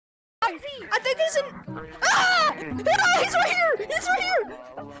I think he's in. Ah! Ah! He's right here! He's right here!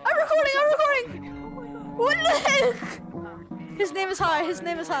 I'm recording! I'm recording! What the heck? His name is High. His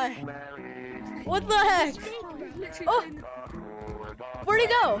name is High. What the heck? Oh! Where'd he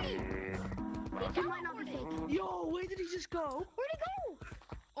go? Yo, where did he just go? Where'd he go?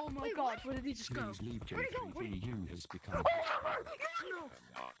 Oh my god, where did he just go? Where'd he go? J3VU has become. No.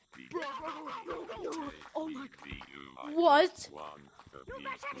 Bro, no. Oh my god. What? No,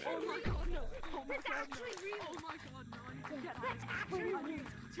 that's actually Oh my real. god, no. Oh my That's god, actually no. real. Oh my god, no. I need to get out. That's actually real.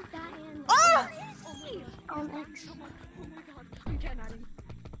 That and Ah! X. Oh my god, I'm getting out of here.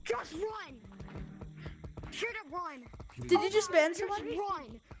 Just run. Straight up run. Did you just ban Just someone?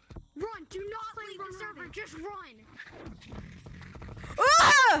 run. Run. Do not leave the server. Just run.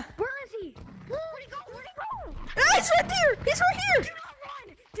 Ah! Where is he? Where'd he go? Where'd he go? Ah, he's right there! He's right here! Do not run.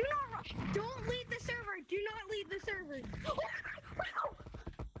 Do not run. Don't leave the server. Do not leave the server. Where'd he go?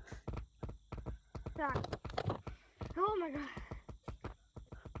 Stop. Oh my god.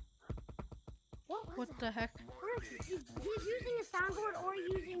 What the heck? Where is he? He's using a soundboard or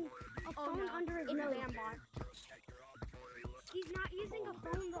using a phone under his nose. He's not using a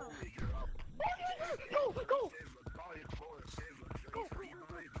phone though. Go! Go!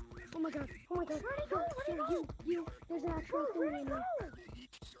 Oh my god! Oh my god! Where'd he go? You. There's an actual thing in there.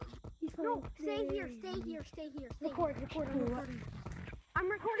 He's fine. No, stay here. Record. I'm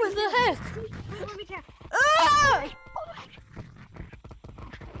recording. What the heck? Let me check. Ah!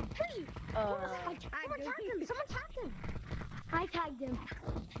 Hey! Someone tagged him. I tagged him.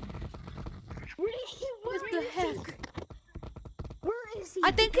 Where is he? What the heck? Where is he?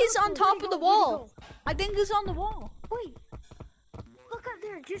 I think he's on top of the wall. I think he's on the wall. Wait. Look up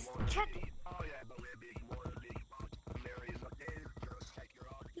there. Just check it.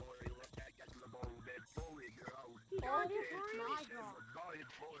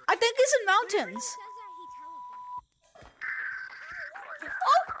 I think he's in mountains.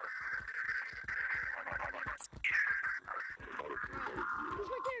 Oh!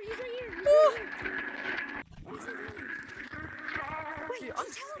 He's right here. Oh! Wait, Dude, I'm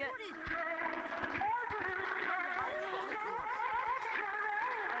scared.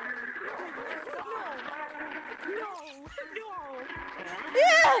 No.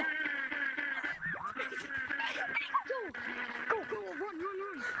 Yeah! Go, run.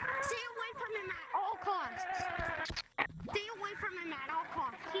 Stay away from him at all costs.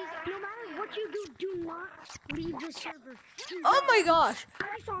 No matter what you do not leave the server. Oh my gosh!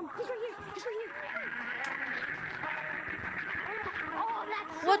 I saw him. He's right here. Oh,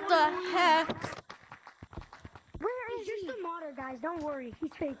 that's so What the annoying. heck? Where is he? He's just a modder, guys. Don't worry.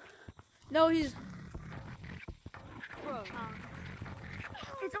 He's fake. No, he's. Bro.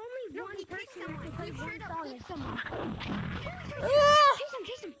 It's only one person that can play one song. Ah!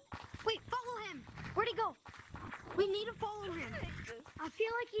 Chase him. Wait, follow him. Where'd he go? We need to follow him. I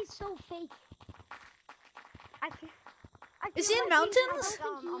feel like he's so fake. I feel Is he in like mountains?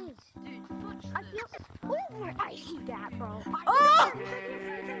 I feel. Oh, I hate that, bro. Oh!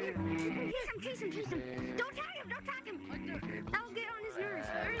 Chase him. Don't tag him. That'll get on his nerves.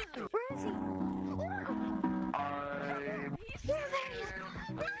 Where is he?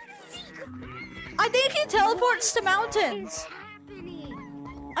 I think he teleports to mountains.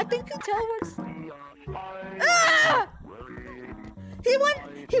 Happening? I think he teleports. Ah! He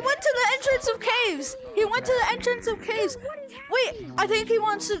went to the entrance of caves. Wait, I think he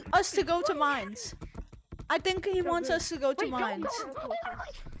wants us to go to mines. I think he wants us to go to mines.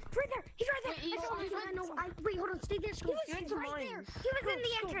 Right there. He's right there. Wait, hold on. Stay there. He was right there. He was in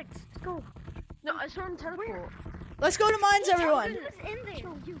the entrance. Go. No, I saw him teleport. Let's go to mines, everyone. He was in there.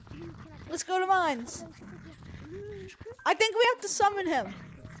 Let's go to mines. I think we have to summon him.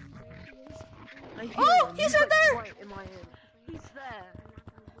 Oh, he's right there. Right in my ear. He's there.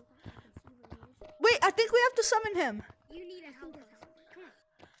 Wait, I think we have to summon him. You need a help.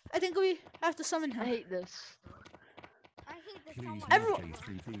 I think we have to summon I him. hate this. I hate this so Please much. Everyone-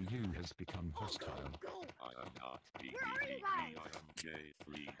 J3VU has become hostile. Go. I am not Where are you guys? I am J3.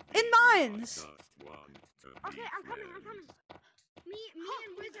 In mines. Just want to Okay, be I'm coming. friends. Me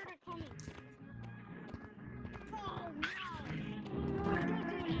and Wizard are coming. Oh no!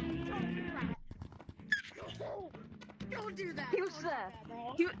 Don't do that. He was there.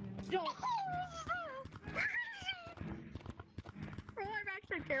 He was... Don't. Bro, I'm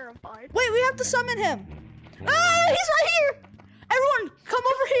actually terrified. Wait, we have to summon him. Ah, he's right here. Everyone, come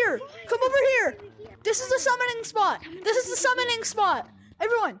over here. Come over here. This is the summoning spot.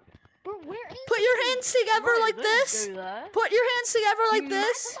 Everyone, But where is put your hands together Bro, like don't this. go there. Put your hands together like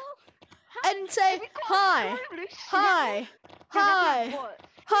this. And say hi. Hi. Hi. What?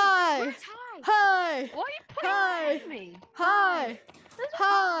 Hi. Where's Hi? Hi. Why are you putting Hi. that at me? Hi.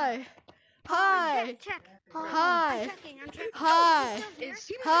 Hi. Hi. Check. Hi. I'm checking. Hi. Is he Is-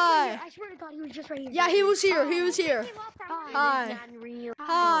 still here? Hi. I swear to God, he was just right here. Yeah, he was here. He was here. Hi. It is unreal.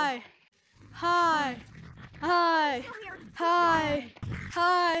 Hi. Hi. Hi. Hi.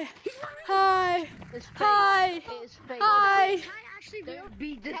 Hi. Hi. It's fake. Hi. It's fake. Hi. Hi, actually real. Don't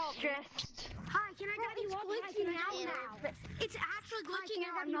be distressed. Hi, can I daddy walk? It's glitching out now. It's actually glitching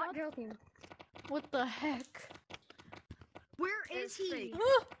out. I'm not joking. What the heck? Where is It's he? fake.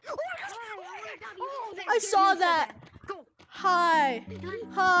 I saw that. Go. Hi.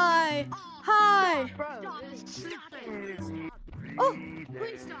 Hi. Hi. Bro, Stop it's it. too Stop fake. it. Oh.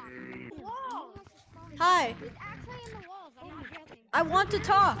 Please stop. Whoa. Hi. He's actually in the walls. I'm not joking. I want to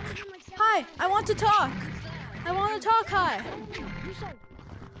talk. Hi. I want to talk. I want to talk. Hi.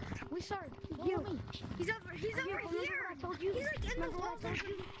 We saw you. He's over here. I told you. He's like in the walls.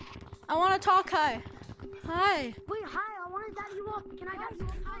 I want to talk. Hi. Hi. Wait, hi. I wanted daddy walk. Can I daddy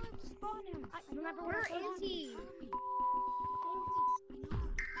walk? Hi. Spawn him. Remember where is he? He's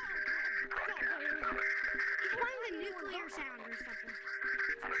playing the nuclear sound or something.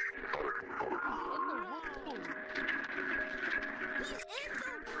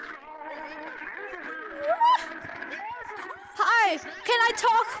 Hi. Can I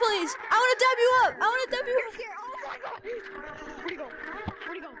talk, please? I want to dab you up. I want to dab you up. Here. Oh my God. Where'd he go?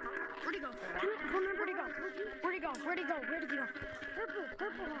 Where'd he go? Where'd he go? Where'd he go? Where'd he go? Where'd he go? Where'd he go?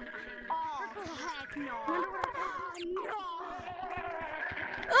 Purple one. Oh, heck no. Remember what I told you? No.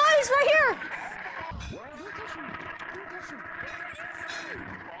 Oh, he's right here. Don't touch him. Don't touch him.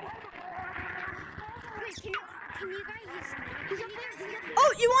 Wait, can you guys? He's up there. He's up there.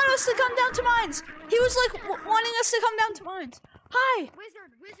 Oh, you want us to come down to mines? He was like wanting us to come down to mines. Hi.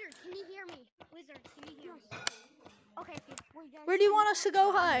 Wizard, can you hear me? Wizard, can you hear me? Okay. Where do you want us to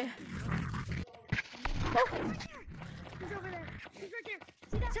go? Hi. Oh. He's over there. He's right there.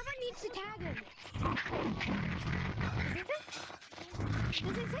 See that? Someone needs to tag him.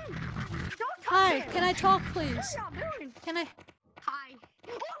 This is him. Don't touch Hi. him. Can I talk, please? What are y'all doing? Can I? Hi.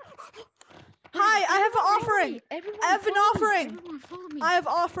 Hi. I have an offering. Everyone I have an follow me. offering. Everyone follow me. I have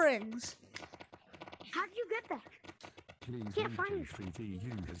offerings. How did you get that? Please Can't find wait till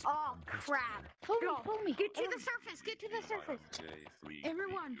 3DU has Oh become crap. Follow me. Get to the surface. Get to the surface.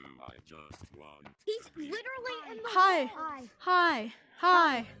 Everyone. I just want He's literally in the Hi. wall. Hi.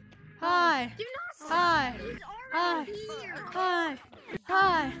 Hi. Hi. Do not Hi. He's Hi. already here. Hi.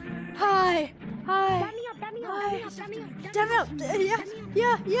 Hi. Hi. Hi. Dab me up. Dab me up. Dab me up. Dab me up. Dab me up.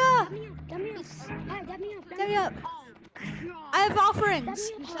 Yeah. Dab me up. Hi. Dab me up. Dab me up. Oh God. I have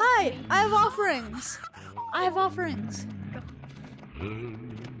offerings. Hi. I have offerings. I have offerings. Can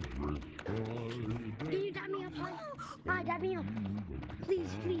you dab me up? Hi. Hi. Dab me up. Please.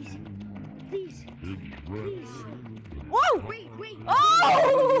 Please. Please. Please. Whoa! Wait. Oh!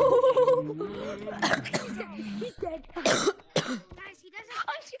 He's dead. Guys, he doesn't.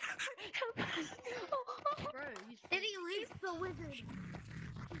 Bro, he's Did he leave the wizard? He's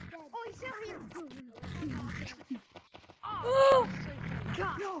dead. Oh, he's still here. Oh!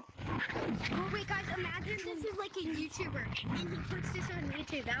 God. No. Oh, wait, guys, imagine this is like a YouTuber and he puts this on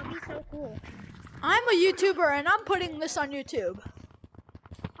YouTube. That would be so cool. I'm a YouTuber and I'm putting this on YouTube.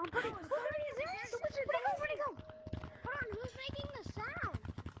 I'm putting. Where is this? The wizard. Where'd he go? Hold on, who's making the sound?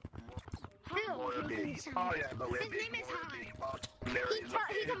 Phil making the sound. His name is Hi.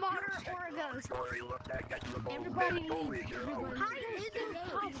 He's a martyr or a ghost. everybody. Hi is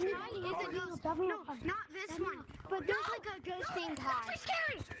a ghost. No, not this one. But there's like a ghost named Hi. That's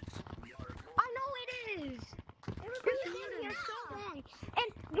scary. I know it is. He's been here so long. And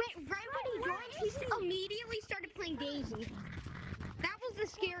right when he joined, he immediately started playing Daisy. That was the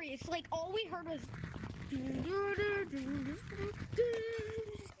scariest. Like, all we heard was...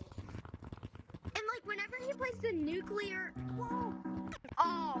 And, like, whenever he plays the nuclear... Whoa!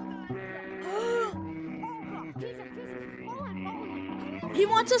 Oh. He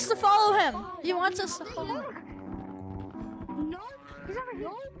wants us to follow him. He wants us to follow him. No, he's over here.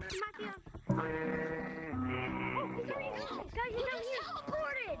 He might be on... Oh, he's already gone. Guys, he's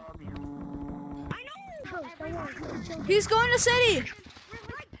teleported. I know. He's going to city.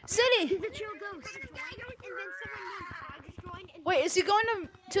 City. He's a chill ghost. And then someone just joined and... Wait, is he going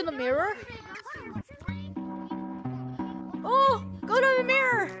to the mirror? Oh, go to the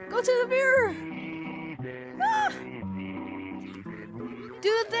mirror. Go to the mirror. Ah. Do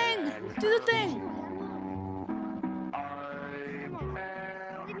the thing. Do the thing.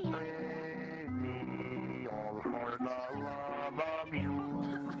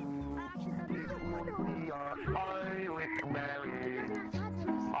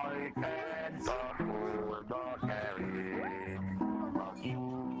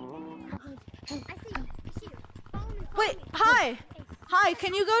 hi. Hi,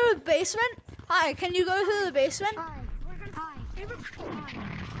 can you go to the basement? Hi, can you go to the basement? Hi.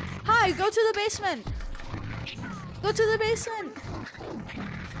 Hi, go to the basement. Go to the basement.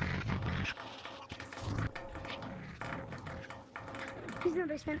 He's in the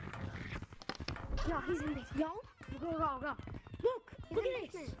basement. Yo, he's in the basement. Yo, go. Look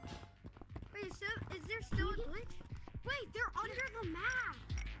at this. Wait, is there still a glitch? Wait, they're under the map.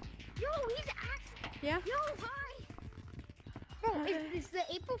 Yo, he's actually. Yeah. Yo, hi. Bro, is the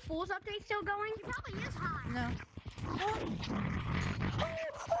April Fool's update still going? It probably is high. No.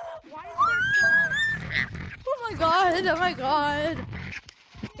 Why is there still? Oh my god. Oh my god.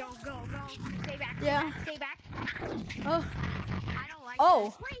 Go. Stay back. Yeah. Stay back. Oh. I don't like Oh.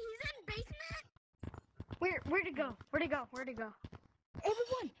 this. Wait, he's in basement? Where'd it go?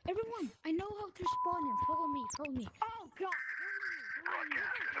 Everyone, I know how to spawn him. Follow me. Oh, God.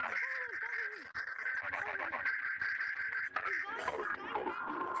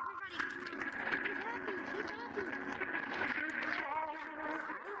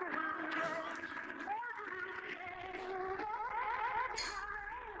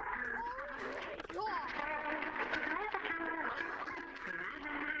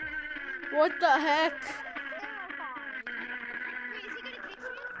 What the heck?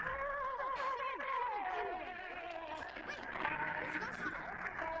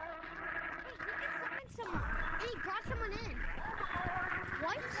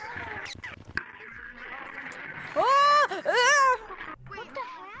 Oh! What the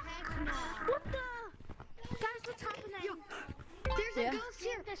heck? What the? Guys, what's happening? There's Yeah. a ghost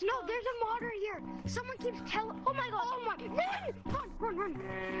here. No, there's a modder here. Someone keeps telling. Oh my god. Oh my. Run.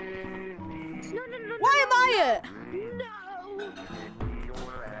 No. Why am I it? No.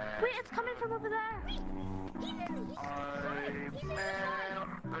 Wait, it's coming from over there. He's in the slide.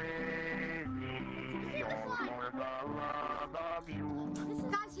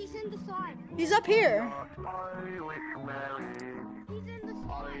 Guys, he's in the slide. He's up here. He's in the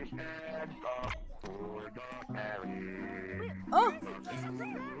slide. Oh. I see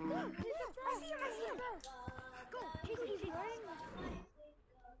him. Go. Easy.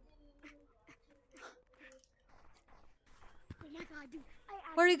 Oh my god, dude.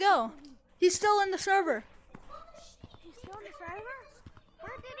 Where'd he go? He's still in the server. He's still in the server?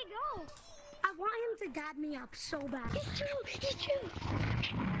 Where did he go? I want him to dab me up so bad. He's true.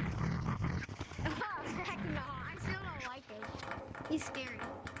 Heck no, I still don't like it. He's scary.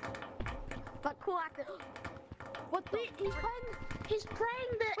 But cool actor. What the? He's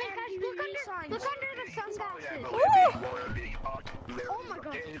playing the MTV signs. Look under the sunglasses. Oh my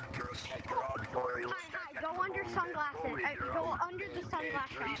god. Hi, go under sunglasses. Go under the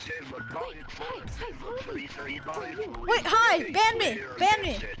sunglasses. Wait, hi, ban me.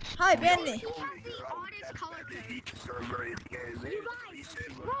 Hi, ban me. He has the oddest color code. You guys,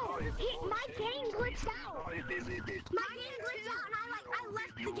 bro, my game glitched out. My game glitched out and I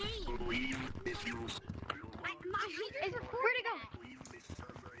left the game.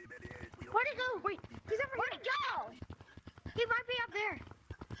 Where'd it go? Wait, he's over here. Where'd he go? He might be up there.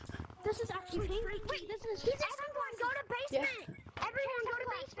 This is actually crazy. Wait, he's everyone go to basement. Yeah. Everyone go to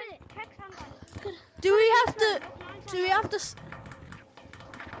basement. Check sunglasses. Do we have to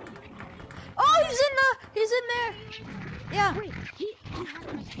Oh, he's in there. Yeah. Wait, he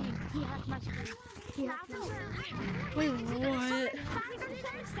has my screen. Wait, what?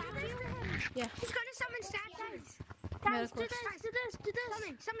 Yeah. He's gonna summon statues. Yeah, Guys, of course. do this.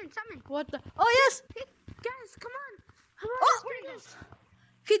 Summon. What the? Oh, yes. Guys, come on. Oh.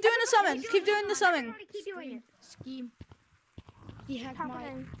 Keep doing the summon. Keep doing the summon. Everybody keep doing it. Scheme. He hacked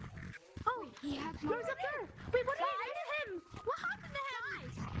my. Oh, He hacked my. who's up there? Wait, what happened to him? What happened to him?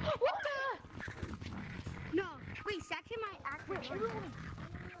 What the? No. Wait, Saxon might act with him.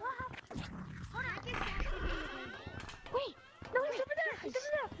 What happened? Hold on, I can Saxon him again. Wait. No, he's over there. No,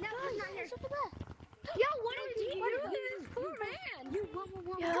 he's not here. He's over there. Yo, what are you doing? This poor man. You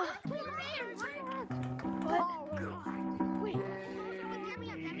Yeah. poor man. What? Oh, God. Wait. Get me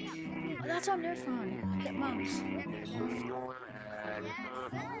up. That's on their phone. Get mouse.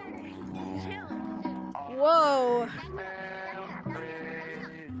 Whoa.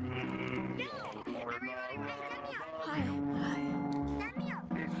 Hi.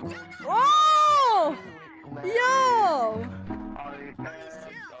 Whoa. Yo.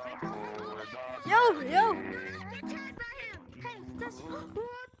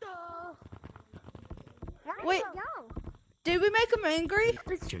 Wait. Did we make him angry?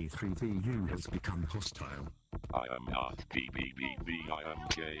 J3VU has become hostile. I am not BBBB, I am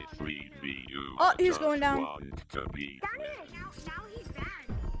J3VU. Oh, I he's just going down. want to be Now he's bad.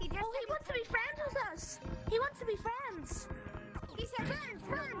 He just Oh, he wants to be friends with us. He wants to be friends. He said,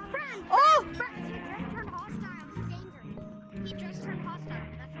 friend. Oh! He just turned hostile. He's angry. He just turned hostile.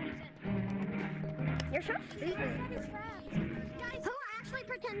 That's what he said. You're so stupid. Who actually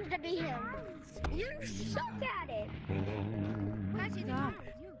pretends to be him? You suck at it. Guys, he's not.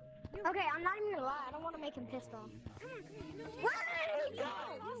 Okay, I'm not even gonna lie. I don't want to make him pissed off. Where did he go?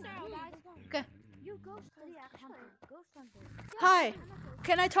 Okay. You ghost hunter. Ghost hunter. Hi.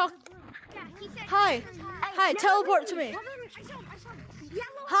 Can I talk? Yeah, he said. Hi. Hi, teleport to me.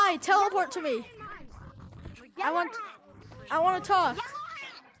 Yellow Hi, teleport to me. I want to talk.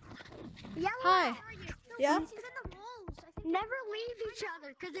 Yellow Hi. Yeah? Never leave each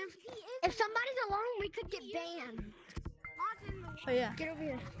other, because if somebody's alone, we could get banned. Oh yeah. Get over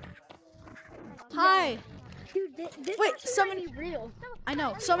here. Hi. Dude, this Wait, actually summon- might be real. I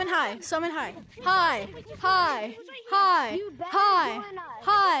know. Summon hi. Summon hi. Hi. Hi. Hi. You better Hi. join us.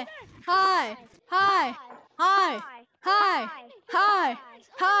 Hi. Hi. Hi. Hi. Hi. Hi.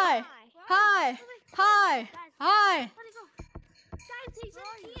 Hi. Hi. Hi. Hi. Guys, he's in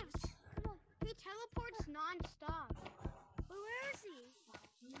Thieves. He teleports non-stop. Where is he?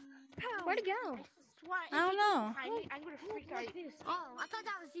 Where'd he go? I don't know. I'm gonna freak out. Oh, I thought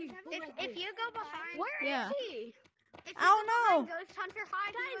that was you. If you go behind, where Yeah. is he? If I don't know. Ghost Hunter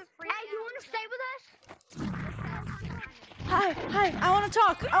hide, hey, you want to stay with us? Hi. Hi. I want to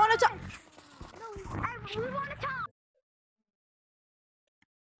talk. I want to talk. Hey, we want to talk.